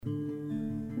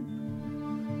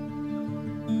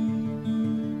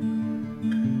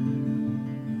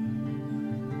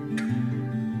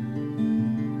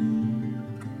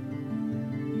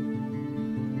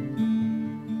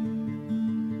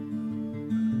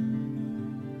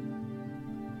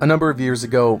A number of years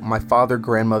ago, my father,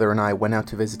 grandmother, and I went out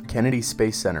to visit Kennedy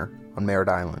Space Center on Merritt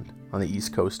Island on the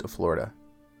east coast of Florida.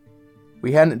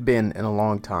 We hadn't been in a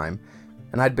long time,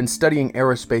 and I'd been studying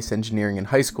aerospace engineering in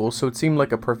high school, so it seemed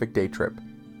like a perfect day trip.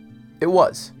 It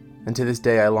was, and to this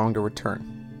day I long to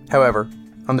return. However,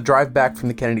 on the drive back from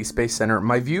the Kennedy Space Center,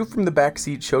 my view from the back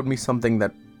seat showed me something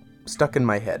that stuck in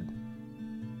my head.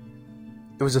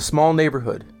 It was a small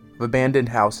neighborhood of abandoned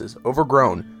houses,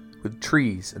 overgrown with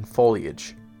trees and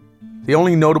foliage. The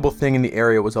only notable thing in the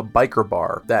area was a biker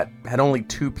bar that had only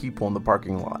 2 people in the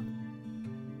parking lot.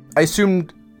 I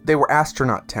assumed they were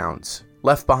astronaut towns,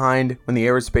 left behind when the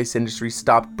aerospace industry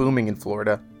stopped booming in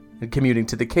Florida and commuting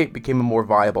to the Cape became a more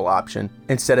viable option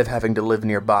instead of having to live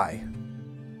nearby.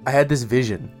 I had this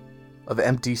vision of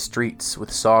empty streets with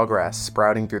sawgrass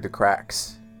sprouting through the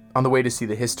cracks, on the way to see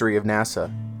the history of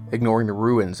NASA, ignoring the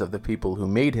ruins of the people who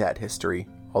made that history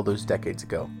all those decades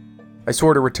ago. I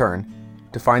swore to return,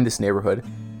 to find this neighborhood,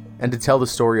 and to tell the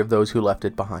story of those who left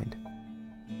it behind.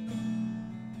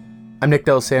 I'm Nick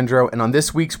D'Alessandro, and on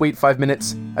this week's Wait 5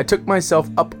 Minutes, I took myself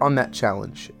up on that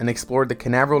challenge and explored the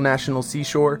Canaveral National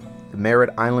Seashore, the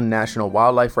Merritt Island National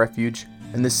Wildlife Refuge,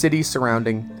 and the cities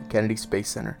surrounding the Kennedy Space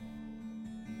Center.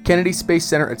 Kennedy Space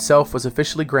Center itself was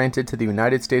officially granted to the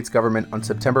United States government on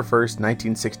September 1st,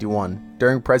 1961,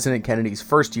 during President Kennedy's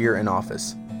first year in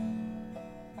office.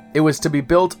 It was to be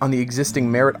built on the existing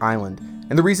Merritt Island,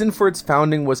 and the reason for its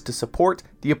founding was to support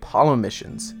the Apollo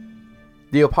missions.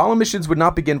 The Apollo missions would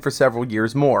not begin for several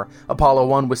years more. Apollo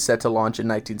 1 was set to launch in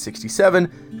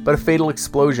 1967, but a fatal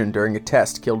explosion during a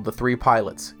test killed the 3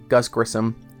 pilots, Gus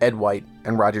Grissom, Ed White,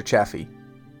 and Roger Chaffee.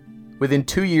 Within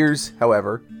 2 years,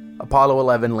 however, Apollo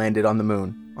 11 landed on the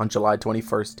moon on July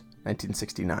 21st,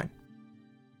 1969.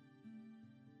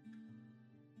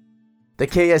 The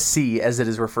KSC, as it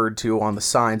is referred to on the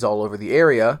signs all over the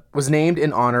area, was named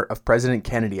in honor of President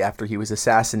Kennedy after he was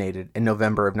assassinated in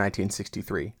November of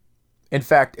 1963. In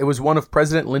fact, it was one of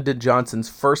President Lyndon Johnson's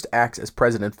first acts as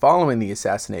president following the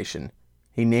assassination.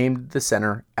 He named the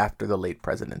center after the late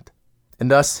president.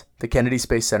 And thus, the Kennedy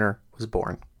Space Center was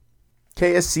born.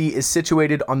 KSC is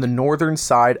situated on the northern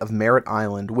side of Merritt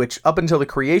Island, which, up until the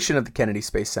creation of the Kennedy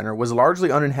Space Center, was largely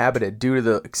uninhabited due to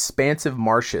the expansive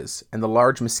marshes and the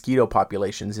large mosquito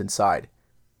populations inside.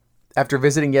 After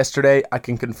visiting yesterday, I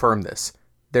can confirm this.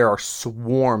 There are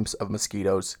swarms of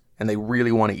mosquitoes, and they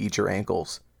really want to eat your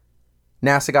ankles.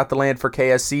 NASA got the land for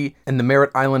KSC, and the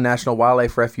Merritt Island National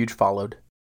Wildlife Refuge followed.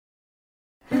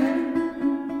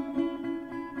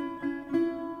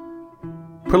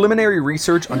 Preliminary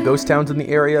research on ghost towns in the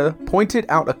area pointed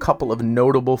out a couple of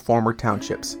notable former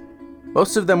townships.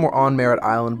 Most of them were on Merritt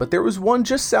Island, but there was one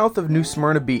just south of New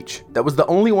Smyrna Beach that was the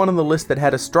only one on the list that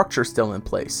had a structure still in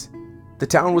place. The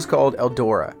town was called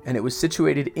Eldora, and it was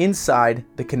situated inside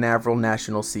the Canaveral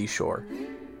National Seashore.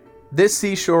 This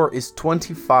seashore is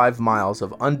 25 miles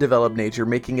of undeveloped nature,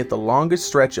 making it the longest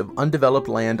stretch of undeveloped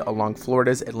land along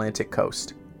Florida's Atlantic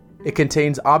coast. It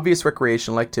contains obvious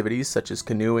recreational activities such as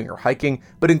canoeing or hiking,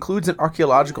 but includes an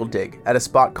archaeological dig at a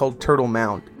spot called Turtle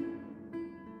Mound.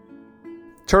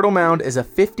 Turtle Mound is a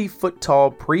 50-foot-tall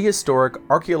prehistoric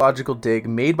archaeological dig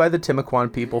made by the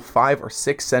Timucuan people 5 or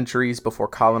 6 centuries before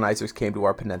colonizers came to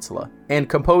our peninsula, and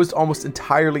composed almost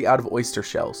entirely out of oyster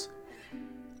shells.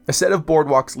 A set of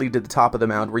boardwalks lead to the top of the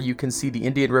mound where you can see the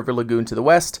Indian River Lagoon to the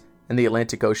west and the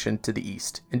Atlantic Ocean to the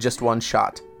east in just one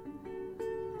shot.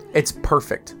 It's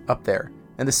perfect up there,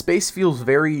 and the space feels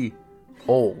very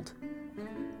old.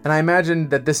 And I imagine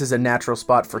that this is a natural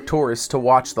spot for tourists to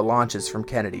watch the launches from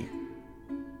Kennedy.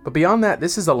 But beyond that,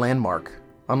 this is a landmark,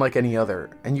 unlike any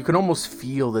other, and you can almost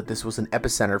feel that this was an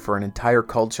epicenter for an entire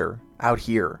culture out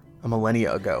here a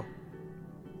millennia ago.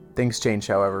 Things change,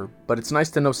 however, but it's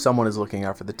nice to know someone is looking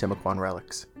out for the Timucuan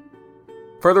relics.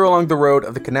 Further along the road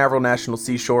of the Canaveral National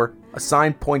Seashore, a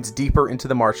sign points deeper into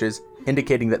the marshes,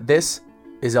 indicating that this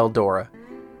is Eldora.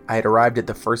 I had arrived at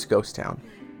the first ghost town.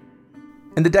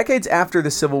 In the decades after the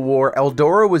Civil War,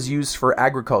 Eldora was used for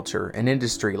agriculture and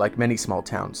industry like many small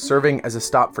towns, serving as a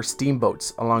stop for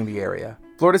steamboats along the area.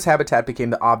 Florida's habitat became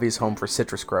the obvious home for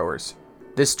citrus growers.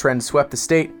 This trend swept the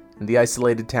state, and the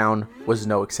isolated town was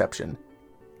no exception.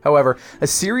 However, a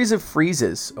series of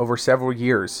freezes over several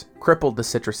years crippled the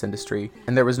citrus industry,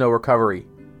 and there was no recovery.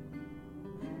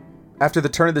 After the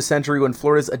turn of the century, when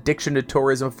Florida's addiction to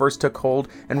tourism first took hold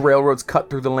and railroads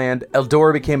cut through the land,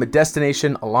 Eldora became a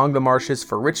destination along the marshes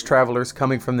for rich travelers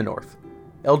coming from the north.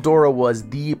 Eldora was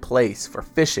the place for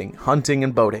fishing, hunting,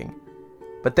 and boating.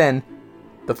 But then,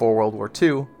 before World War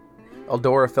II,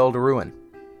 Eldora fell to ruin.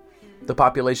 The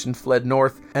population fled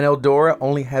north, and Eldora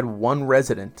only had one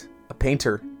resident, a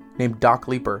painter named Doc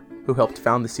Leeper, who helped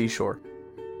found the seashore.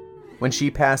 When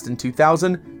she passed in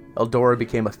 2000, Eldora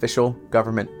became official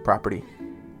government property.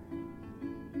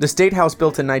 The State House,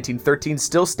 built in 1913,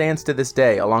 still stands to this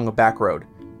day along a back road.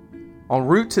 En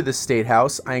route to the State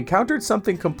House, I encountered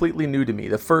something completely new to me,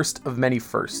 the first of many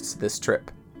firsts this trip.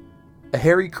 A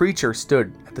hairy creature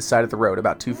stood at the side of the road,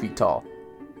 about 2 feet tall.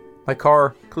 My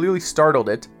car clearly startled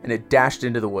it, and it dashed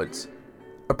into the woods.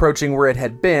 Approaching where it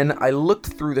had been, I looked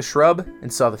through the shrub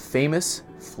and saw the famous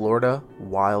Florida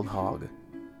wild hog.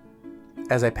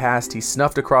 As I passed, he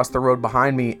snuffed across the road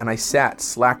behind me, and I sat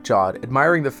slack-jawed,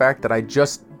 admiring the fact that I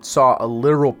just saw a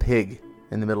literal pig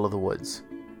in the middle of the woods.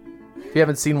 If you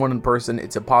haven't seen one in person,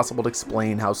 it's impossible to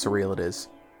explain how surreal it is.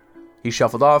 He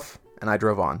shuffled off, and I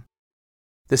drove on.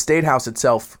 The State House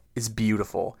itself is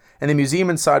beautiful, and the museum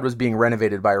inside was being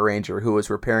renovated by a ranger who was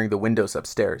repairing the windows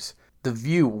upstairs. The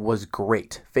view was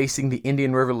great, facing the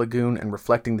Indian River Lagoon and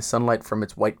reflecting the sunlight from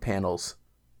its white panels.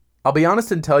 I'll be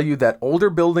honest and tell you that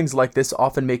older buildings like this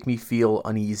often make me feel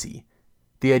uneasy.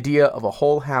 The idea of a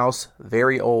whole house,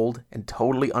 very old and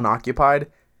totally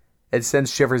unoccupied, it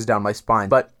sends shivers down my spine.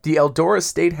 But the Eldora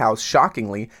State House,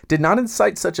 shockingly, did not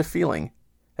incite such a feeling.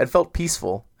 It felt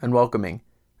peaceful and welcoming,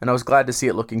 and I was glad to see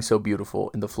it looking so beautiful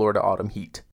in the Florida autumn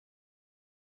heat.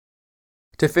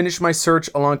 To finish my search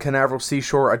along Canaveral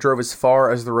seashore, I drove as far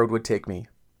as the road would take me.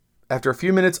 After a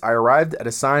few minutes, I arrived at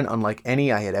a sign unlike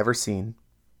any I had ever seen.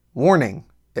 "Warning,"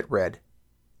 it read.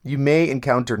 "You may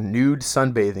encounter nude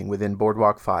sunbathing within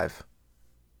Boardwalk 5.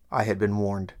 I had been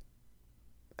warned.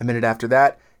 A minute after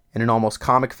that, in an almost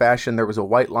comic fashion, there was a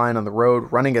white line on the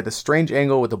road running at a strange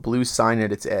angle with a blue sign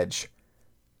at its edge.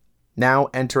 "Now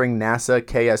entering NASA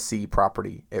KSC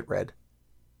property," it read.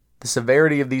 The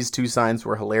severity of these two signs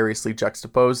were hilariously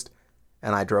juxtaposed,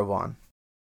 and I drove on.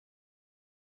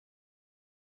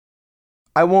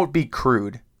 I won't be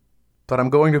crude, but I'm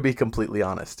going to be completely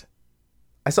honest.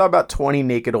 I saw about 20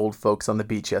 naked old folks on the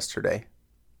beach yesterday.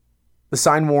 The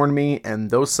sign warned me, and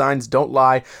those signs don't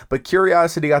lie, but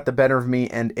curiosity got the better of me,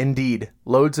 and indeed,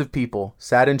 loads of people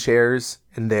sat in chairs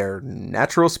in their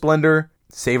natural splendor,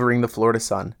 savoring the Florida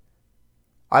sun.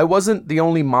 I wasn't the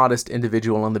only modest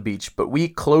individual on the beach, but we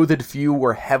clothed few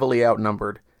were heavily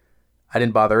outnumbered. I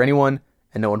didn't bother anyone,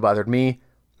 and no one bothered me,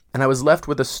 and I was left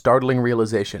with a startling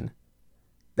realization.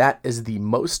 That is the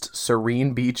most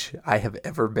serene beach I have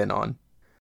ever been on.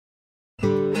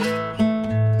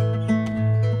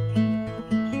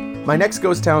 My next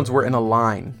ghost towns were in a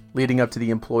line leading up to the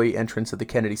employee entrance of the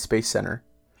Kennedy Space Center.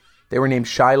 They were named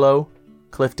Shiloh,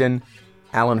 Clifton,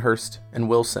 Allenhurst, and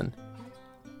Wilson.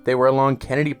 They were along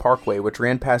Kennedy Parkway, which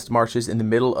ran past marshes in the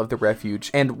middle of the refuge,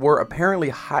 and were apparently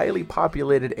highly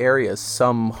populated areas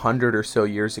some 100 or so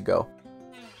years ago.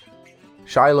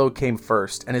 Shiloh came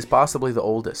first, and is possibly the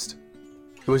oldest.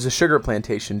 It was a sugar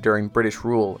plantation during British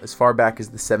rule as far back as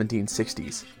the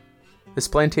 1760s. This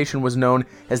plantation was known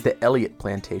as the Elliott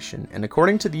Plantation, and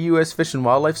according to the U.S. Fish and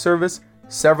Wildlife Service,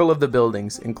 several of the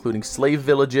buildings, including slave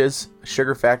villages, a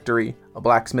sugar factory, a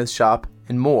blacksmith shop,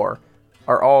 and more,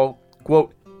 are all,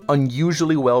 quote,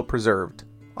 unusually well preserved,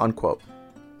 unquote.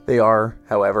 They are,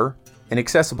 however,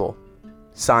 inaccessible.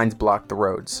 Signs block the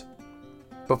roads.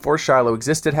 Before Shiloh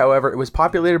existed, however, it was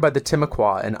populated by the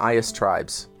Timucua and Ayas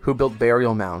tribes, who built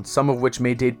burial mounds, some of which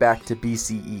may date back to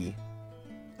BCE.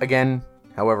 Again,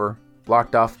 however,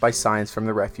 blocked off by signs from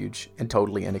the refuge and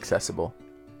totally inaccessible.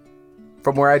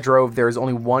 From where I drove, there is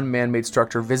only one man-made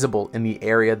structure visible in the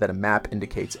area that a map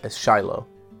indicates as Shiloh.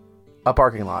 A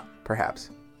parking lot, perhaps.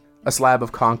 A slab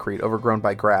of concrete overgrown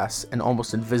by grass and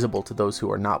almost invisible to those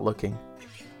who are not looking.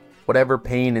 Whatever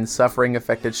pain and suffering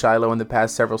affected Shiloh in the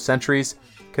past several centuries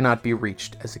cannot be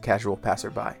reached as a casual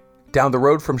passerby. Down the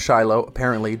road from Shiloh,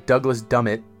 apparently, Douglas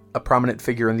Dummett, a prominent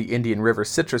figure in the Indian River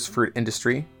citrus fruit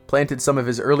industry, planted some of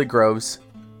his early groves,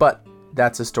 but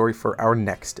that's a story for our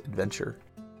next adventure.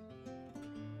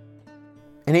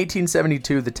 In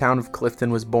 1872, the town of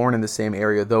Clifton was born in the same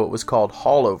area, though it was called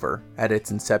Hallover at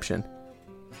its inception.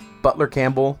 Butler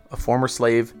Campbell, a former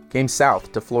slave, came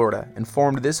south to Florida and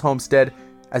formed this homestead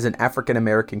as an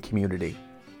African-American community.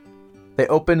 They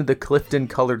opened the Clifton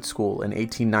Colored School in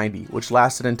 1890, which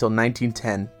lasted until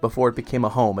 1910 before it became a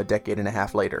home a decade and a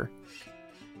half later.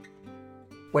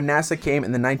 When NASA came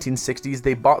in the 1960s,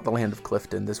 they bought the land of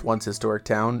Clifton, this once historic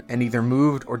town, and either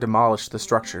moved or demolished the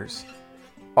structures.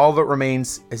 All that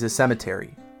remains is a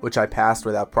cemetery, which I passed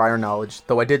without prior knowledge,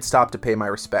 though I did stop to pay my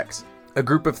respects. A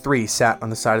group of 3 sat on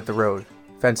the side of the road,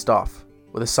 fenced off,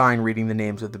 with a sign reading the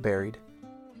names of the buried.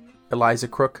 Eliza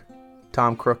Crook,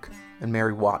 Tom Crook, and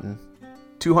Mary Watton.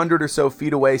 200 or so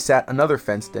feet away sat another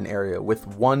fenced-in area with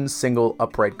one single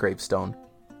upright gravestone.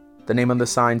 The name on the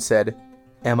sign said,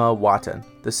 Emma Watton,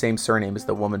 the same surname as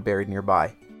the woman buried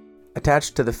nearby.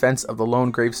 Attached to the fence of the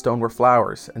lone gravestone were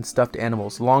flowers and stuffed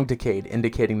animals long decayed,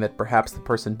 indicating that perhaps the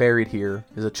person buried here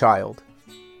is a child.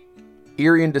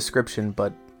 Eerie in description,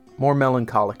 but more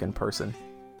melancholic in person.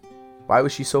 Why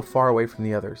was she so far away from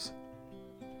the others?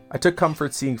 I took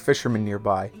comfort seeing fishermen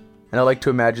nearby, and I like to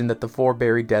imagine that the 4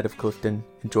 buried dead of Clifton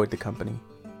enjoyed the company.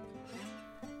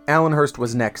 Allenhurst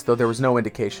was next, though there was no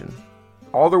indication.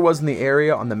 All there was in the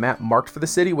area on the map marked for the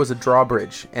city was a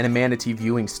drawbridge and a manatee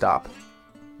viewing stop.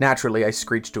 Naturally, I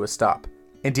screeched to a stop.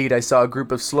 Indeed, I saw a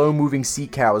group of slow-moving sea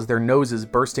cows, their noses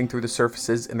bursting through the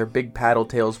surfaces and their big paddle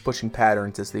tails pushing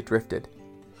patterns as they drifted.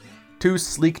 2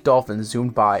 sleek dolphins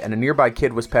zoomed by, and a nearby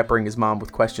kid was peppering his mom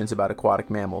with questions about aquatic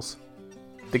mammals.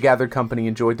 The gathered company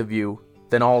enjoyed the view,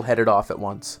 then all headed off at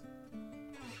once.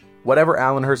 Whatever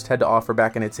Allenhurst had to offer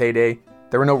back in its heyday,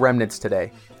 there were no remnants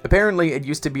today. Apparently, it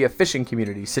used to be a fishing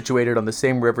community situated on the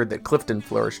same river that Clifton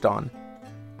flourished on.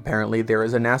 Apparently, there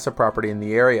is a NASA property in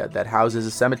the area that houses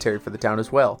a cemetery for the town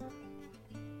as well.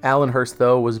 Allenhurst,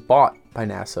 though, was bought by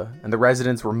NASA, and the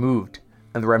residents were moved,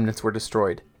 and the remnants were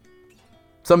destroyed.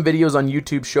 Some videos on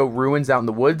YouTube show ruins out in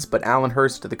the woods, but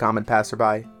Allenhurst, to the common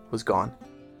passerby, was gone.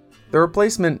 The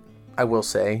replacement, I will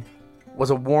say,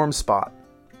 was a warm spot,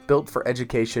 built for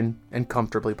education and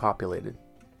comfortably populated.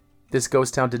 This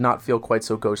ghost town did not feel quite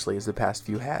so ghostly as the past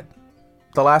few had.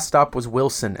 The last stop was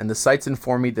Wilson, and the sites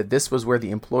informed me that this was where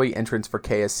the employee entrance for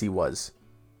KSC was.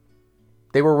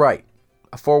 They were right.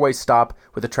 A 4-way stop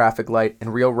with a traffic light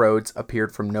and real roads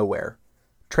appeared from nowhere.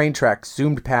 Train tracks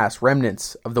zoomed past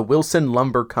remnants of the Wilson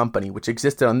Lumber Company, which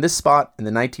existed on this spot in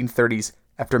the 1930s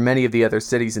after many of the other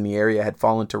cities in the area had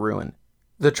fallen to ruin.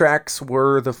 The tracks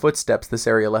were the footsteps this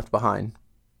area left behind.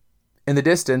 In the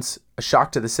distance, a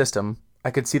shock to the system, I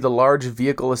could see the large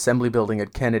vehicle assembly building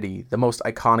at Kennedy, the most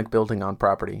iconic building on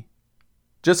property.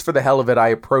 Just for the hell of it, I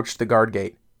approached the guard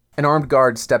gate. An armed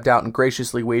guard stepped out and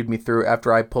graciously waved me through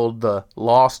after I pulled the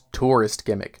lost tourist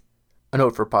gimmick. A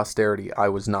note for posterity, I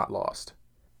was not lost.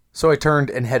 So I turned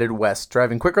and headed west,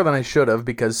 driving quicker than I should have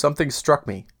because something struck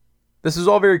me. This is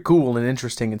all very cool and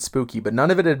interesting and spooky, but none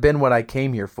of it had been what I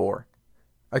came here for.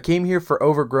 I came here for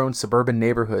overgrown suburban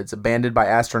neighborhoods abandoned by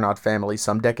astronaut families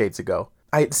some decades ago.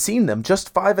 I had seen them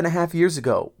just 5.5 years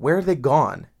ago. Where had they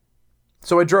gone?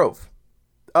 So I drove.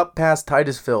 Up past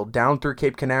Titusville, down through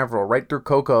Cape Canaveral, right through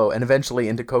Cocoa, and eventually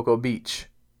into Cocoa Beach.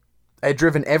 I had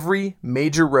driven every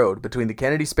major road between the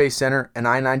Kennedy Space Center and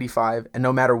I-95, and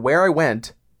no matter where I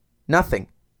went, nothing.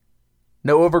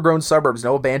 No overgrown suburbs,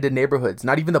 no abandoned neighborhoods,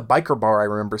 not even the biker bar I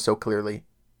remember so clearly.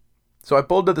 So I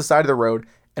pulled to the side of the road,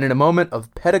 and in a moment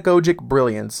of pedagogic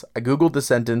brilliance, I Googled the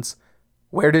sentence,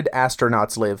 "Where did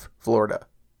astronauts live, Florida?"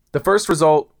 The first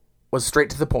result was straight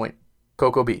to the point,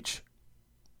 Cocoa Beach.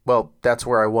 Well, that's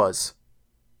where I was.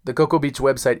 The Cocoa Beach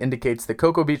website indicates that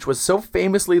Cocoa Beach was so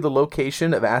famously the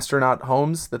location of astronaut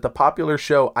homes that the popular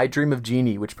show I Dream of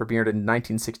Jeannie, which premiered in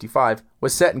 1965,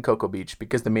 was set in Cocoa Beach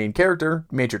because the main character,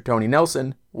 Major Tony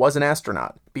Nelson, was an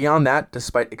astronaut. Beyond that,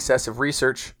 despite excessive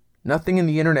research, nothing in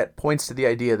the internet points to the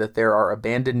idea that there are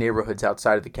abandoned neighborhoods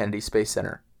outside of the Kennedy Space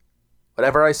Center.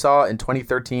 Whatever I saw in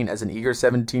 2013 as an eager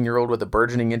 17-year-old with a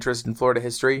burgeoning interest in Florida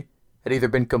history had either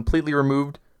been completely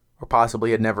removed or possibly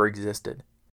had never existed.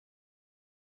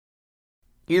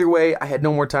 Either way, I had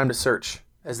no more time to search,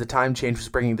 as the time change was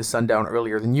bringing the sun down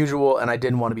earlier than usual and I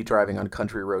didn't want to be driving on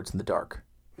country roads in the dark.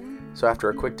 So after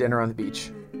a quick dinner on the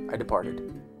beach, I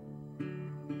departed.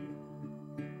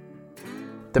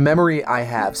 The memory I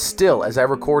have still as I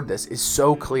record this is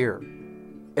so clear.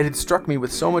 It had struck me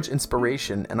with so much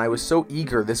inspiration, and I was so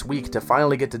eager this week to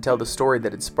finally get to tell the story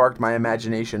that had sparked my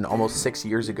imagination almost 6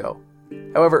 years ago.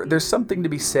 However, there's something to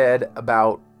be said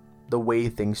about the way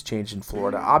things change in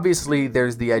Florida. Obviously,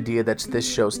 there's the idea that's this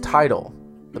show's title,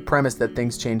 the premise that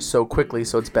things change so quickly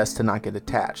so it's best to not get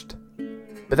attached.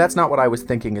 But that's not what I was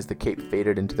thinking as the Cape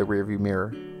faded into the rearview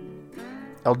mirror.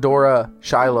 Eldora,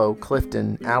 Shiloh,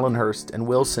 Clifton, Allenhurst, and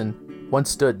Wilson once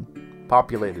stood,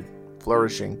 populated,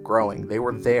 flourishing, growing. They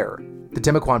were there. The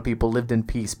Timucuan people lived in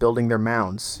peace, building their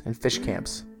mounds and fish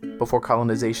camps before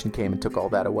colonization came and took all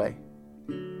that away.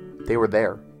 They were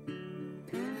there.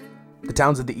 The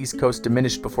towns of the East Coast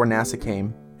diminished before NASA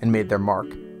came and made their mark.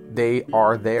 They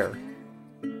are there.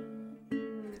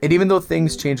 And even though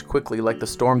things change quickly, like the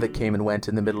storm that came and went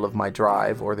in the middle of my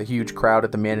drive, or the huge crowd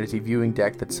at the manatee viewing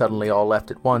deck that suddenly all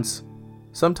left at once,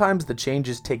 sometimes the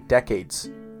changes take decades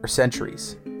or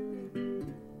centuries.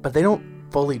 But they don't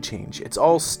fully change. It's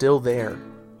all still there.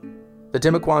 The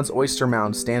Timucuan's oyster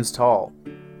mound stands tall.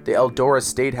 The Eldora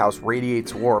State House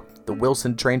radiates warmth. The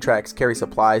Wilson train tracks carry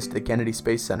supplies to the Kennedy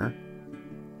Space Center.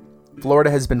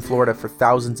 Florida has been Florida for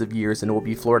thousands of years and will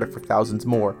be Florida for thousands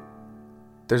more.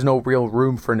 there's no real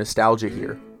room for nostalgia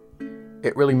here.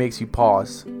 It really makes you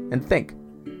pause and think.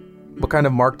 What kind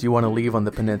of mark do you want to leave on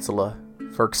the peninsula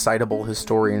for excitable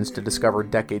historians to discover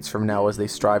decades from now as they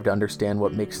strive to understand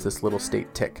what makes this little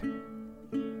state tick?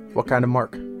 What kind of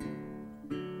mark?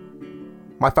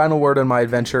 My final word on my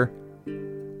adventure,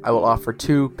 I will offer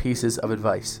 2 pieces of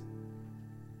advice.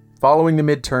 Following the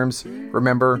midterms,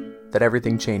 remember that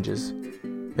everything changes.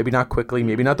 Maybe not quickly,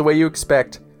 maybe not the way you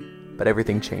expect, but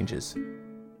everything changes.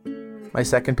 My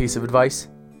second piece of advice,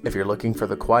 if you're looking for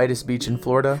the quietest beach in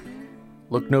Florida,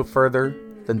 look no further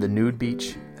than the nude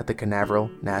beach at the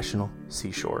Canaveral National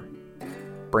Seashore.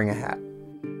 Bring a hat.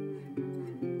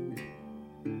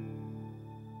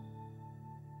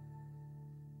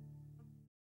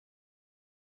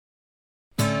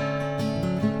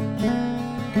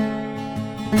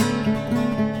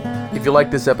 If you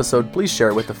like this episode, please share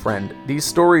it with a friend. These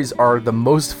stories are the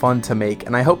most fun to make,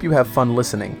 and I hope you have fun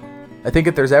listening. I think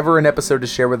if there's ever an episode to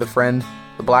share with a friend,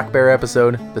 the Black Bear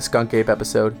episode, the Skunk Ape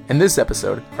episode, and this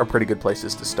episode are pretty good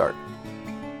places to start.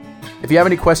 If you have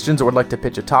any questions or would like to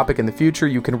pitch a topic in the future,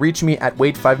 you can reach me at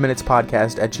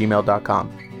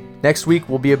waitfiveminutespodcast@gmail.com. Next week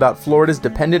will be about Florida's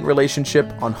dependent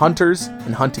relationship on hunters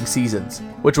and hunting seasons,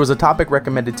 which was a topic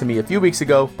recommended to me a few weeks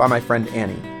ago by my friend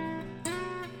Annie.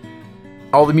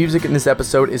 All the music in this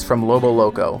episode is from Lobo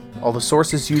Loco. All the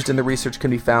sources used in the research can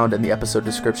be found in the episode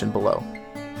description below.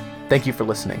 Thank you for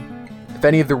listening. If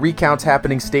any of the recounts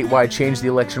happening statewide change the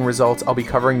election results, I'll be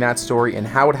covering that story and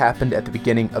how it happened at the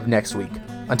beginning of next week.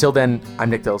 Until then, I'm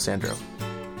Nick D'Alessandro.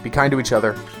 Be kind to each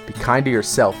other, be kind to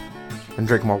yourself, and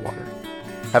drink more water.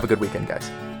 Have a good weekend,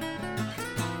 guys.